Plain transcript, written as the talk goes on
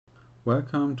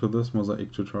Welcome to this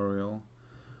mosaik tutorial.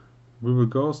 We will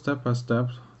go step by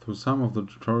step through some of the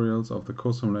tutorials of the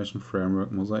co-simulation framework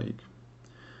mosaik.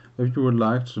 If you would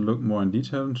like to look more in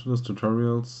detail into these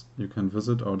tutorials, you can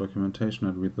visit our documentation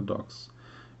at Read the Docs.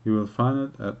 You will find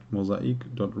it at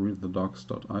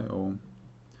mosaik.readthedocs.io.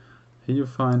 Here you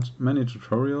find many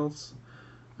tutorials,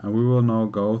 and we will now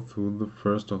go through the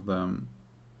first of them.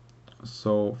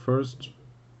 So first,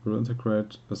 we'll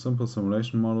integrate a simple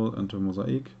simulation model into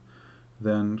mosaik,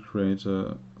 then create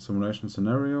a simulation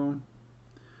scenario,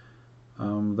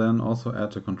 then also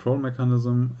add a control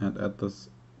mechanism and add this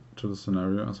to the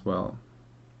scenario as well.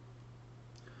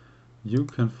 You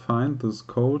can find this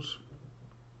code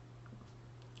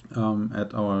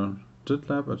at our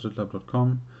JupyterLab at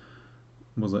JupyterLab.com,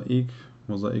 mosaik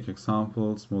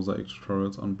examples, mosaik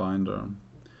tutorials on Binder.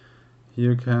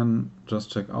 Here you can just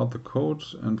check out the code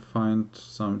and find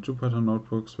some Jupyter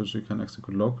notebooks which you can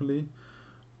execute locally,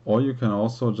 or you can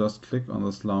also just click on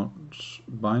this Launch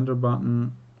Binder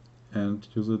button and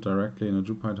use it directly in a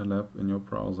JupyterLab in your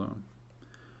browser.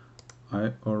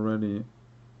 I already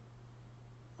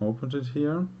opened it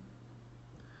here,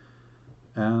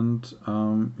 and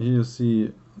here you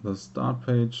see the start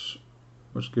page,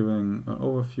 which is giving an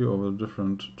overview of the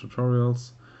different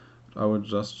tutorials. I would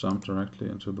just jump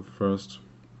directly into the first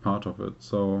part of it.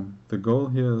 So the goal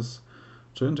here is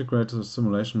to integrate the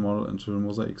simulation model into a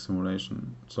mosaik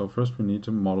simulation. So first we need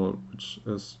a model, which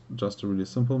is just a really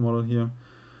simple model here.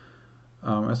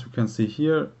 As we can see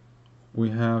here, we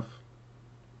have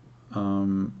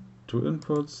two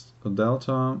inputs, a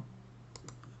delta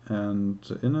and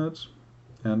the init,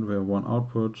 and we have one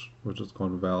output, which is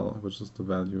called val, which is the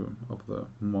value of the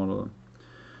model.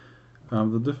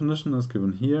 The definition is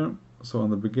given here. So in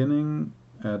the beginning,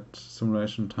 at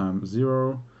simulation time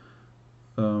 0,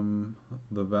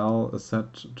 the val is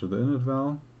set to the init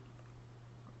val,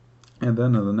 and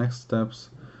then in the next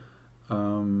steps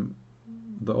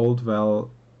the old val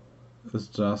is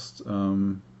just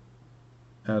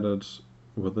added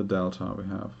with the delta we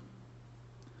have.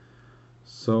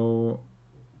 So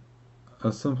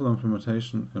a simple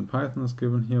implementation in Python is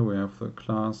given here. We have the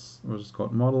class which is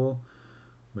called model.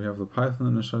 We have the Python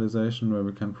initialization where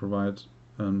we can provide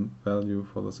a value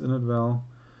for this init val.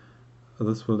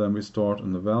 This will then be stored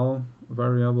in the val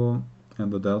variable,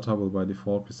 and the delta will by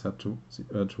default be set to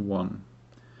 1.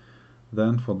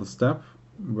 Then for the step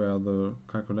where the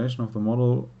calculation of the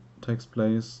model takes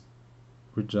place,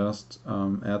 we just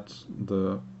add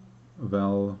the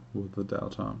val with the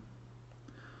delta.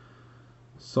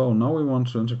 So now we want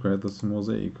to integrate this in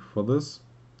mosaik. For this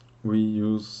we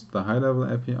use the high-level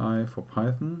API for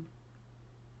Python,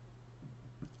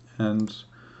 and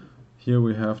here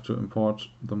we have to import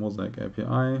the mosaik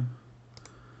API,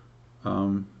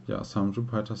 some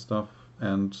Jupyter stuff,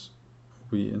 and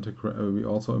we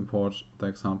also import the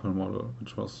example model,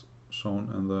 which was shown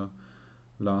in the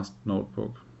last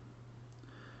notebook.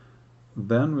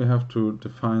 Then we have to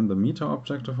define the meter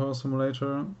object of our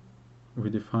simulator. We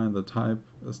define the type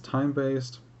as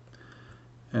time-based,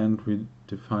 and we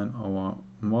define our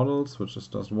models, which is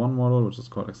just one model, which is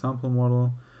called example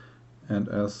model. And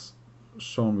as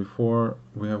shown before,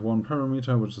 we have one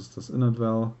parameter, which is this init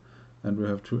val, and we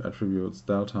have two attributes,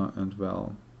 delta and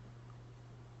val.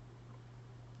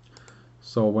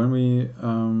 So when we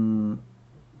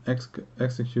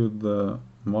execute the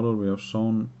model we have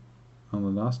shown on the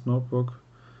last notebook,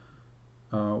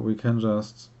 we can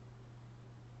just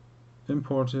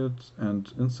import it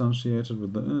and instantiate it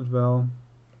with the init val,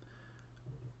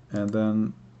 and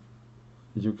then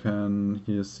you can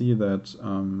here see that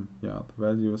the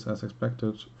value is as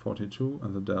expected 42,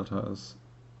 and the delta is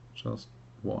just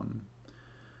 1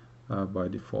 by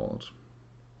default.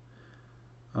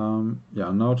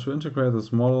 Now to integrate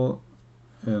this model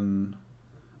in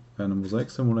a mosaik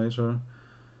simulator,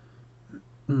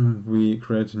 we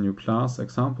create a new class,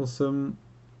 example sim,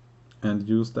 and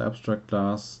use the abstract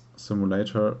class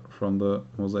simulator from the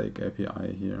mosaik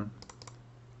API here.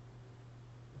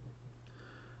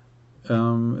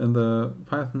 In the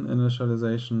Python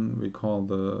initialization we call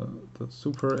the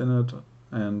super init,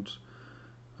 and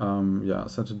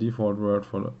set a default word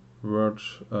for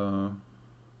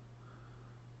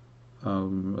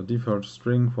a default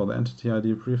string for the entity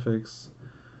ID prefix,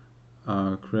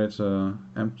 create an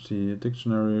empty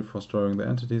dictionary for storing the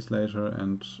entities later,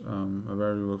 and a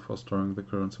variable for storing the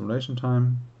current simulation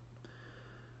time.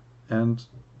 And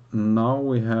now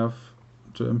we have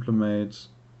to implement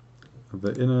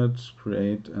the init,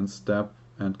 create, and step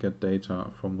and get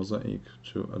data from mosaik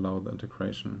to allow the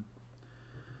integration.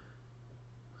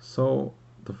 So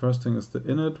the first thing is the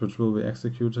init, which will be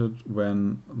executed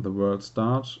when the world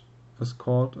starts is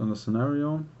called in the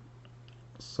scenario.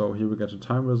 So here we get a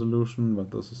time resolution,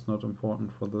 but this is not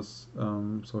important for this,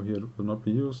 so here it will not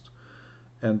be used.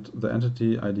 And the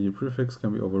entity ID prefix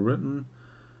can be overwritten,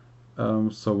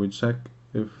 so we check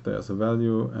if there's a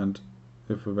value, and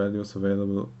if a value is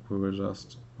available, we will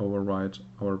just overwrite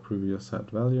our previous set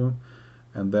value,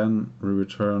 and then we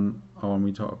return our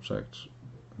meter object,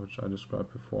 which I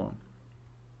described before.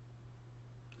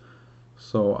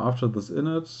 So after this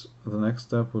init, the next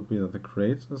step would be that the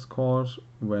create is called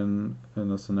when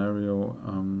in a scenario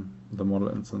the model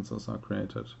instances are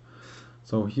created.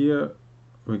 So here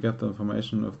we get the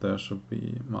information if there should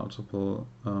be multiple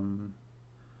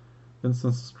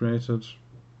instances created,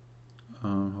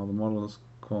 how the model is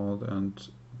called, and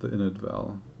the init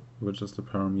val, which is the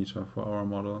parameter for our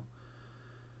model.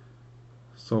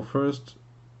 So first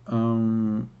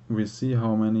we see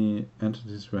how many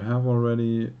entities we have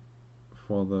already.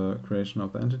 For the creation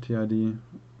of the entity ID,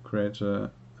 create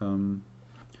a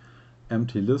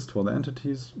empty list for the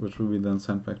entities, which will be then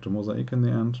sent back to mosaik in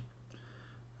the end.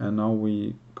 And now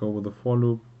we go with the for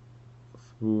loop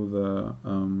through the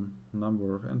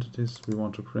number of entities we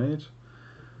want to create.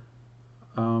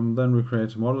 Then we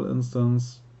create a model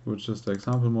instance, which is the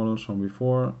example model shown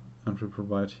before, and we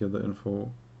provide here the info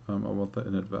about the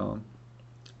init val.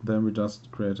 Then we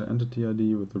just create an entity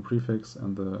ID with the prefix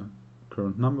and the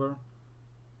current number.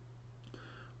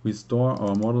 We store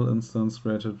our model instance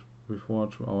created before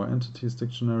to our entities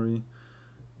dictionary,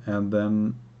 and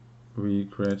then we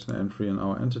create an entry in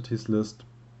our entities list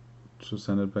to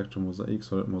send it back to mosaik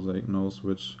so that mosaik knows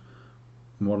which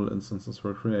model instances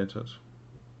were created.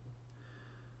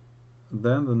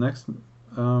 Then the next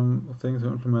thing to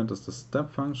implement is the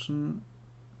step function.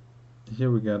 Here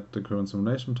we get the current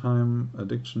simulation time, a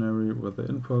dictionary with the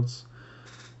inputs,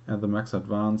 and the max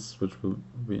advance, which will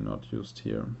be not used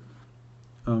here.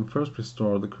 First we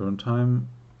store the current time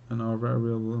in our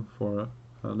variable for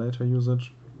later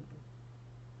usage.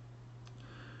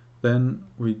 Then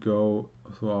we go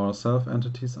through our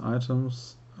self-entities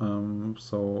items,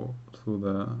 so through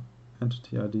the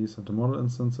entity IDs and the model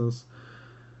instances,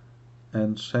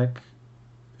 and check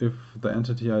if the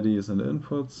entity ID is in the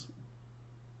inputs,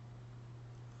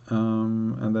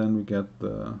 and then we get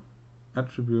the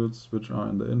attributes which are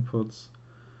in the inputs,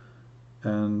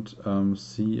 and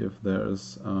see if there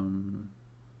is a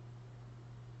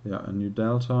new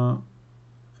delta,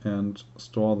 and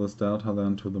store this delta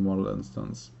then to the model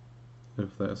instance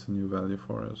if there is a new value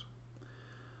for it.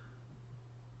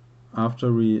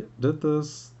 After we did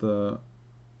this, the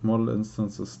model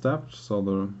instance is stepped, so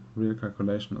the real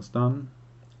calculation is done,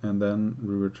 and then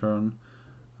we return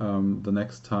the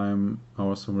next time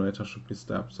our simulator should be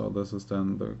stepped. So this is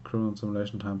then the current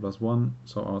simulation time plus 1,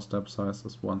 so our step size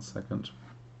is 1 second.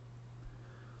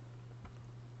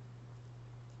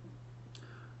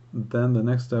 Then the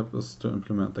next step is to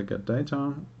implement the get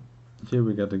data. Here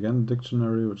we get again a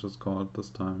dictionary, which is called this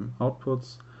time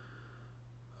outputs.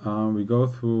 We go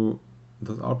through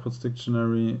this outputs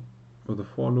dictionary with a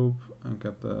for loop and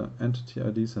get the entity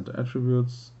IDs and the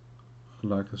attributes,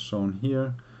 like is shown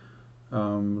here.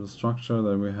 The structure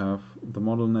that we have the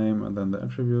model name and then the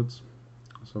attributes.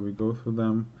 So we go through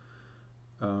them.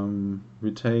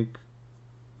 We take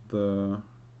the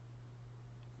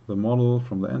model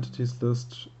from the entities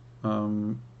list,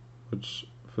 which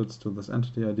fits to this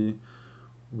entity ID.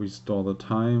 We store the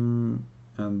time,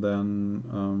 and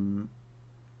then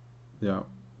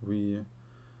we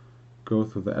go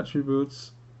through the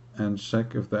attributes and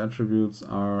check if the attributes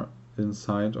are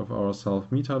inside of our self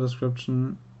meter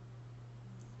description,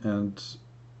 and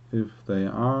if they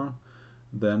are,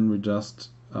 then we just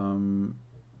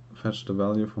fetch the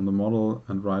value from the model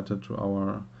and write it to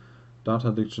our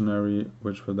data dictionary,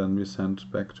 which will then be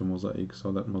sent back to mosaik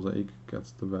so that mosaik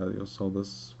gets the value. So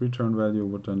this return value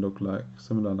would then look like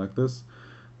similar like this,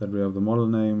 that we have the model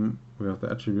name, we have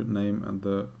the attribute name, and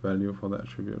the value for the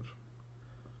attribute.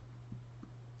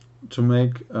 To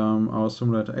make our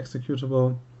simulator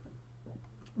executable,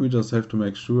 we just have to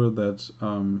make sure that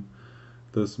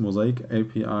this mosaik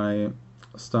API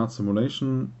start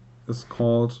simulation is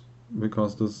called,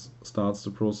 because this starts the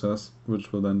process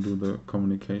which will then do the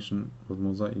communication with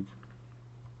mosaik.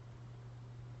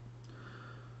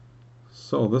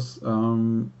 So this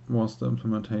was the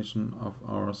implementation of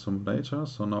our simulator.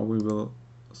 So now we will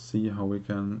see how we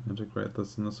can integrate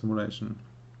this in the simulation.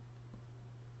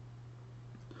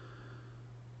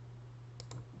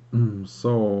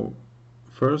 So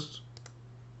first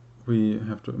we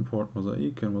have to import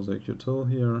mosaik and mosaik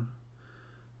util here.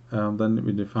 Then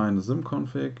we define the sim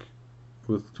config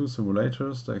with two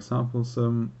simulators, the example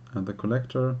sim and the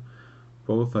collector,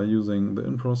 Both are using the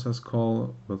in-process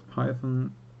call with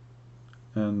Python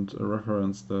and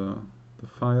reference the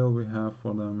file we have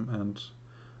for them and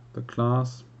the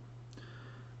class.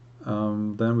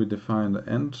 Then we define the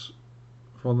end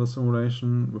for the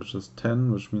simulation, which is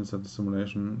 10, which means that the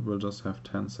simulation will just have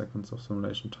 10 seconds of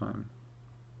simulation time.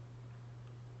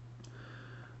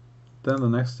 Then the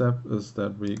next step is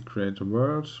that we create a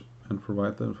world and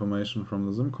provide the information from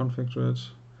the sim_config to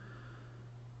it.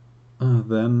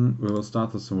 Then we will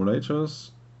start the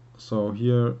simulators. So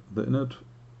here the init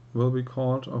will be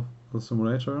called of the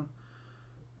simulator.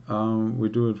 We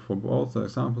do it for both the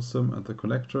example sim and the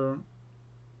collector.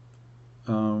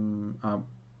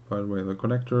 By the way, the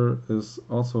collector is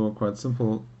also a quite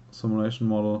simple simulation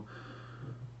model,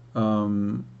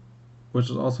 which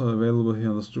is also available here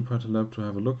in this JupyterLab to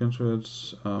have a look into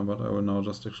it, but I will now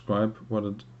just describe what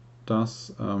it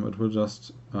does. It will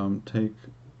just take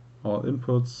all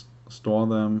inputs, store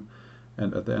them,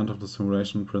 and at the end of the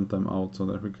simulation print them out so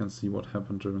that we can see what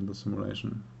happened during the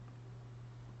simulation.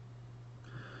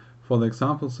 For the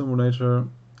example simulator,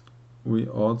 we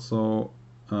also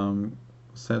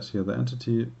set here the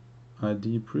entity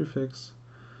ID prefix,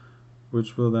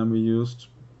 which will then be used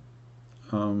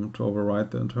to override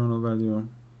the internal value.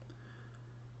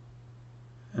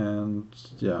 And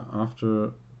yeah,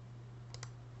 after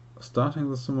starting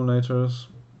the simulators,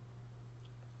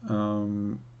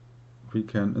 we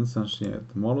can instantiate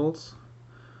the models.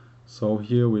 So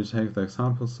here we take the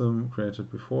example sim created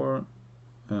before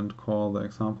and call the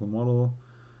example model,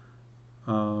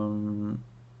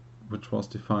 which was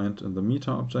defined in the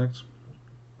meter object,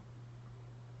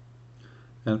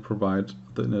 and provide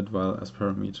the init val as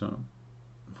parameter.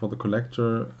 For the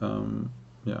collector,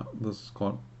 yeah, this is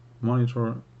called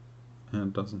monitor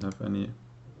and doesn't have any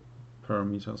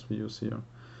parameters we use here.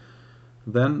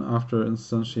 Then after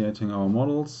instantiating our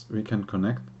models, we can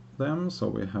connect them. So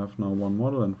we have now one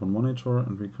model and one monitor,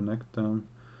 and we connect them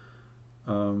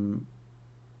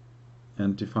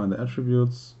and define the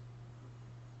attributes,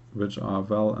 which are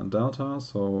val and delta.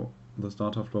 So this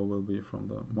data flow will be from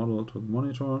the model to the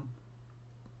monitor.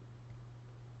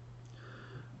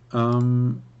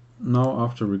 Now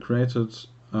after we created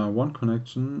one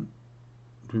connection,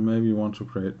 we maybe want to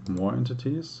create more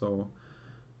entities. So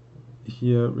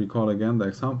here we call again the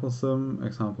example sim,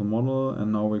 example model,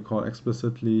 and now we call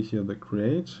explicitly here the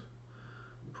create.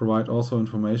 Provide also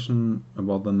information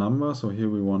about the number, so here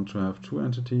we want to have 2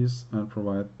 entities, and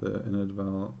provide the init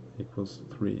val equals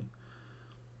 3.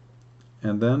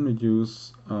 And then we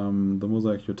use the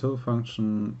mosaik util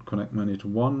function connect many to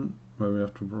 1, where we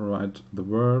have to provide the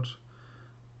word,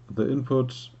 the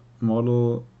input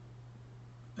model,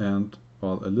 and a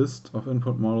list of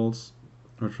input models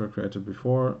which were created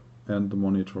before, and the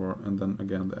monitor, and then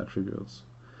again the attributes.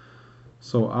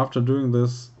 So after doing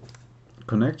this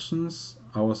connections,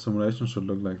 our simulation should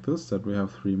look like this, that we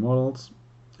have 3 models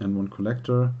and 1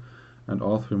 collector, and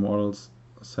all 3 models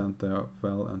send their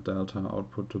val and delta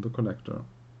output to the collector.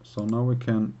 So now we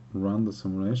can run the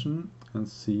simulation and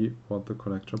see what the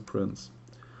collector prints.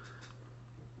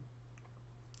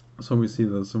 So we see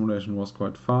the simulation was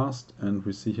quite fast, and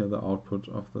we see here the output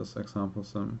of this example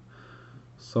sim.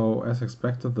 So as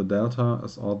expected, the delta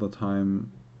is all the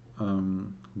time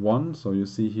 1, so you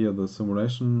see here the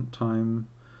simulation time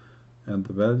and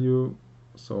the value.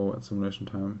 So at simulation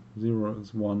time 0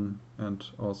 is 1, and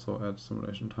also at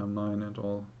simulation time 9 and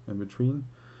all in between,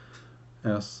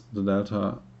 as the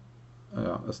delta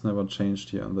is never changed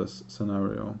here in this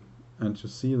scenario. And you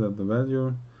see that the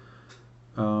value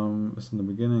is in the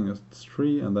beginning is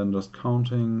 3, and then just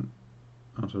counting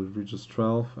until it reaches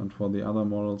 12, and for the other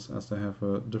models, as they have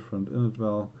a different init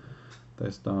val, they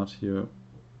start here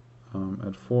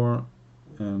at 4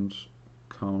 and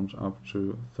count up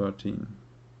to 13.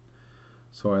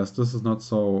 So as this is not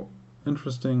so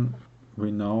interesting,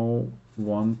 we now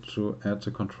want to add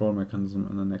a control mechanism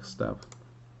in the next step.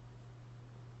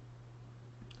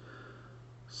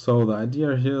 So the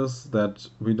idea here is that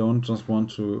we don't just want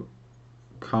to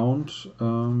count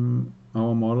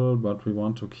our model, but we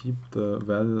want to keep the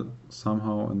value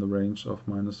somehow in the range of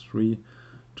 -3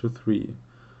 to 3.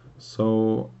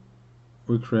 So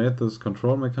we create this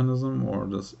control mechanism, or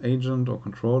this agent or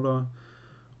controller,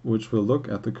 which will look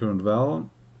at the current val,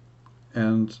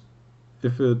 and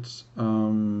if it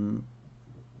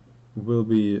will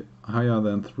be higher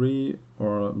than 3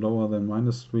 or lower than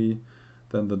 -3,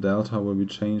 then the delta will be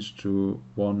changed to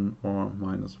 1 or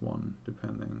 -1,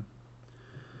 depending.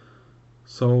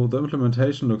 So the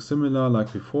implementation looks similar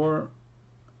like before.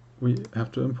 We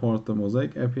have to import the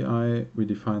mosaik API, we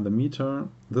define the meter.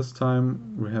 This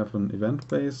time we have an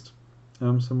event-based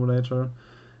simulator,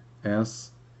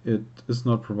 as it is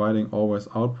not providing always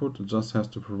output, it just has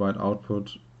to provide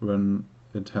output when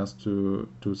it has to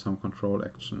do some control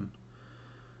action.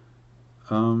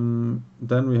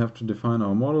 Then we have to define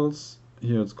our models.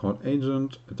 Here it's called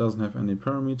agent, it doesn't have any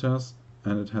parameters,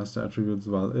 and it has the attributes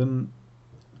val in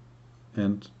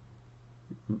and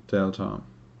delta.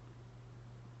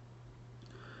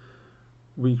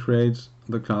 We create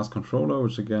the class controller,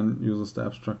 which again uses the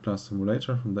abstract class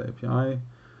simulator from the API.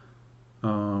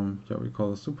 We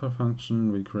call the super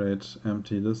function, we create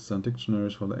empty lists and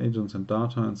dictionaries for the agents and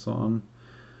data and so on.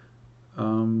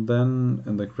 Then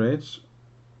in the create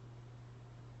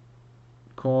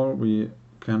call we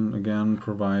can again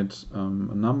provide a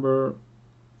number,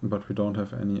 but we don't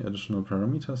have any additional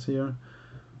parameters here.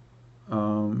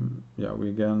 We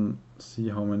again see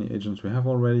how many agents we have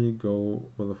already, go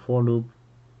with a for loop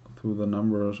through the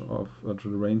numbers of to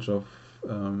the range of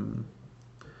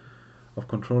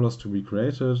controllers to be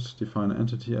created, define an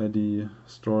entity ID,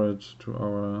 store it to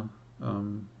our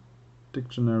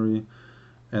dictionary,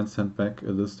 and send back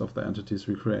a list of the entities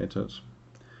we created.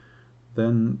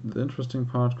 Then the interesting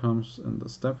part comes in the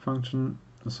step function.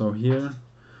 So here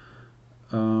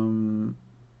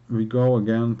we go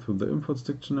again through the inputs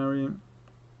dictionary.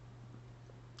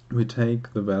 We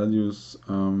take the values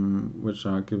which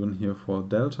are given here for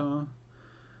delta.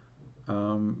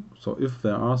 So if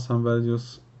there are some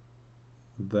values,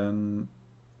 then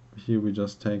here we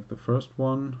just take the first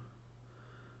one.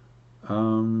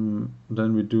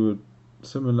 Then we do it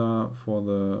similar for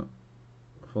the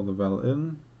val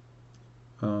in,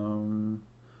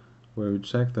 where we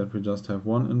check that we just have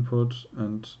one input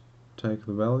and take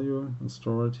the value and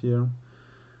store it here.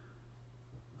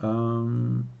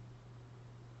 And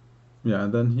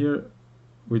then here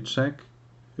we check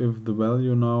if the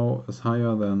value now is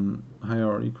higher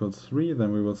or equals 3,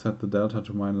 then we will set the delta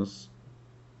to minus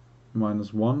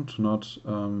 1 to not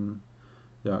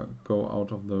go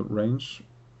out of the range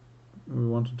we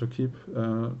wanted to keep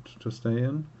to stay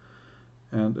in.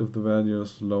 And if the value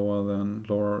is lower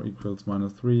or equals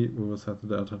minus 3, we will set the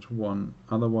delta to 1.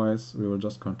 Otherwise we will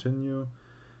just continue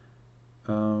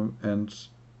and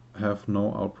have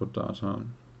no output data.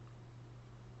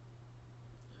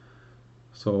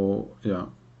 So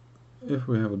if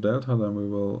we have a delta, then we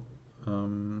will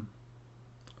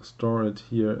store it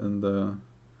here in the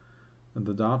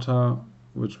data,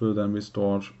 which will then be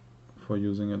stored for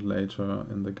using it later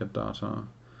in the get data.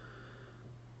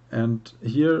 And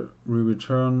here we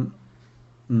return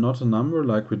not a number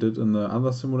like we did in the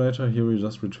other simulator. Here we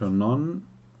just return none,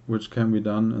 which can be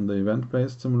done in the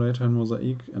event-based simulator in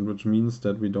Mosaik, and which means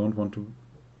that we don't want to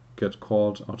get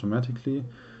called automatically.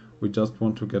 We just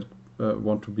want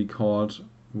to be called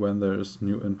when there is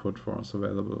new input for us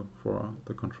available for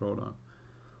the controller.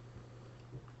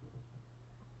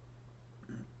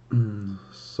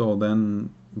 So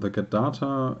then the get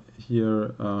data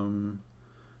here,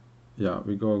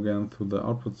 we go again through the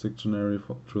outputs dictionary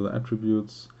through the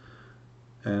attributes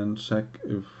and check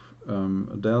if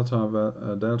a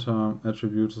delta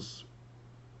attribute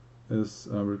is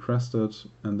requested,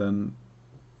 and then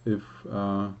if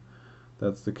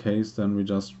that's the case, then we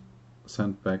just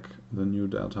send back the new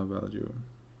delta value.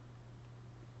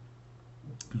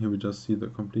 Here we just see the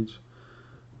complete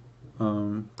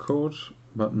code,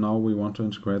 but now we want to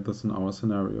integrate this in our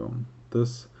scenario.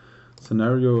 This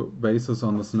scenario bases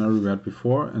on the scenario we had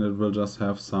before, and it will just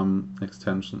have some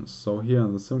extensions. So here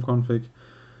in the simconfig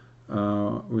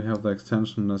we have the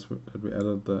extension that we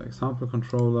added the example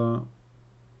controller.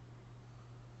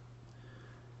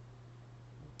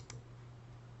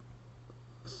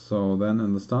 So then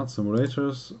in the start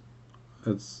simulators,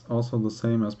 it's also the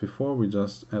same as before. We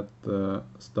just add the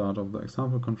start of the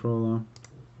example controller.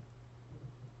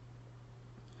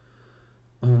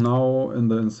 Now in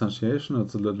the instantiation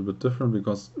it's a little bit different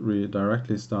because we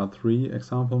directly start 3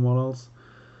 example models,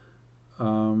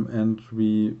 and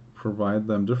we provide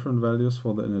them different values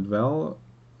for the init val,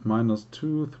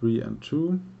 -2, 3 and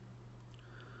 2.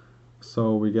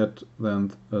 So we get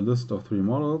then a list of 3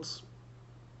 models,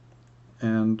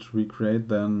 and we create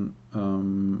then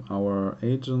our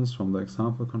agents from the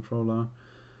example controller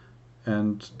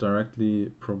and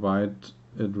directly provide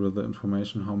it with the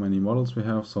information how many models we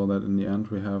have, so that in the end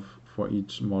we have for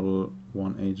each model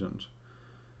 1 agent.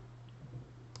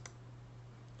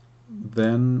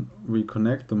 Then we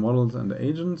connect the models and the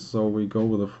agents, so we go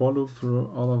with a for loop through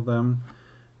all of them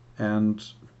and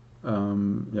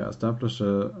establish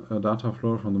a data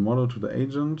flow from the model to the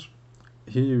agent.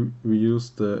 Here we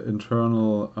use the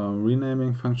internal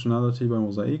renaming functionality by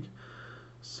Mosaik.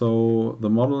 So the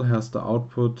model has the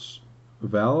output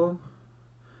val,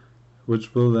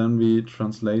 which will then be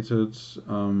translated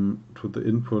to the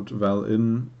input val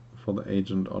in for the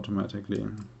agent automatically.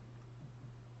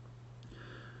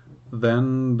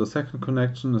 Then the second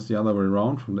connection is the other way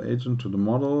around, from the agent to the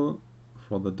model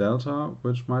for the delta,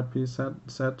 which might be set.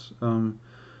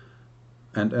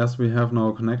 And as we have now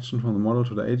a connection from the model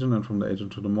to the agent and from the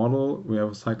agent to the model, we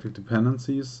have a cyclic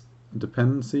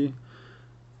dependency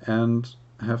and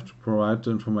have to provide the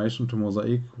information to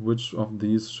mosaik which of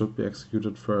these should be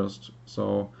executed first.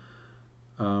 So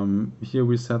here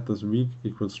we set this weak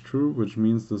equals true, which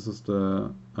means this is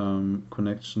the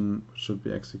connection which should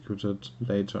be executed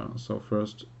later. So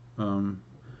first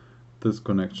this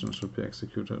connection should be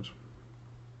executed.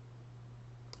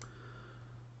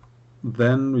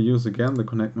 Then we use again the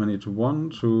connect many to 1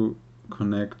 to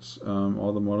connect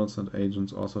all the models and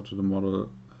agents also to the model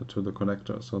to the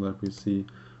collector, so that we see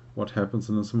what happens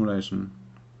in the simulation.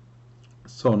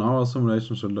 So now our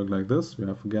simulation should look like this. We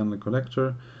have again the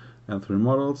collector and 3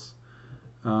 models,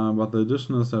 but the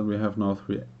addition is that we have now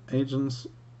 3 agents,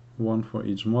 1 for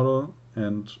each model,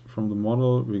 and from the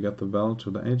model we get the val to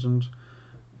the agent,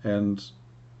 and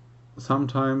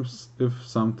sometimes if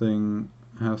some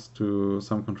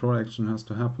control action has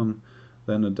to happen,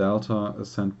 then a delta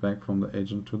is sent back from the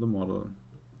agent to the model.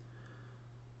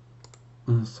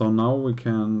 So now we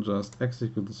can just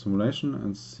execute the simulation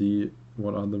and see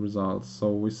what are the results. So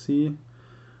we see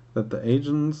that the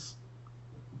agents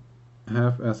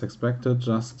have, as expected,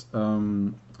 just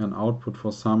an output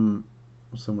for some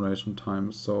simulation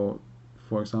times. So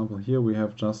for example here we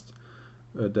have just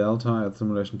a delta at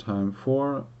simulation time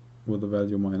 4 with the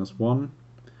value -1.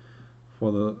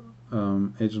 For the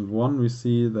agent 1 we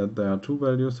see that there are 2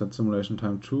 values. At simulation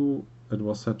time 2 it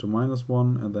was set to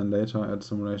 -1, and then later at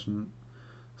simulation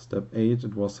step 8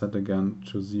 it was set again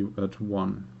to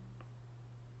 1.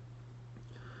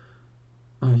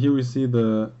 Here we see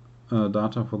the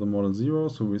data for the model 0,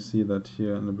 so we see that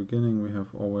here in the beginning we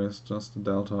have always just a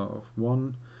delta of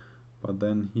 1, but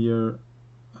then here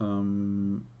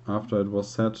after it was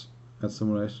set at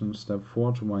simulation step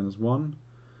 4 to -1,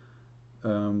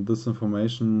 this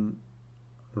information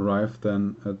arrived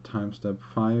then at time step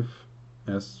 5,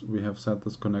 as we have set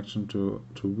this connection to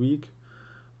weak.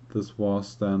 This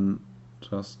was then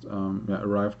just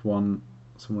arrived 1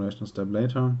 simulation step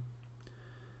later,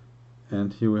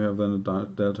 and here we have then a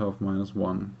delta of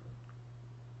 -1.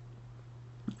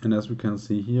 And as we can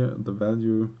see here, the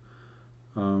value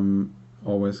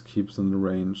always keeps in the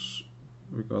range,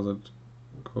 because it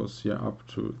goes here up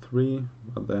to 3,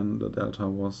 but then the delta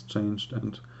was changed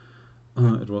and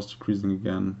it was decreasing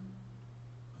again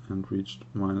and reached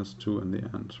 -2 in the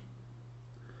end.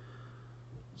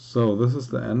 So this is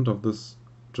the end of this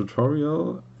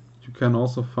tutorial. You can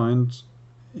also find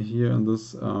here in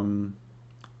this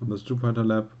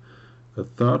JupyterLab a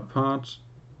third part,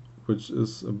 which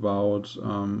is about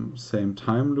same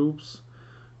time loops,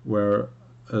 where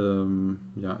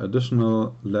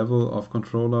additional level of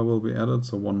controller will be added.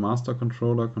 So 1 master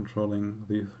controller controlling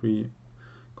the 3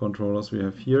 controllers we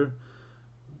have here.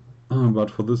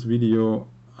 But for this video,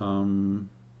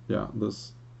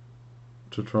 this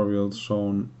tutorials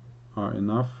shown are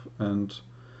enough, and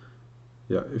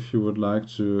if you would like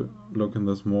to look in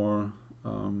this more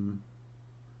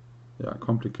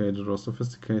complicated or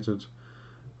sophisticated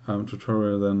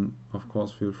tutorial, then of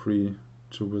course feel free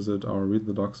to visit our Read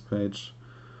the Docs page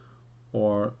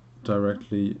or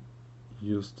directly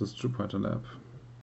use this JupyterLab.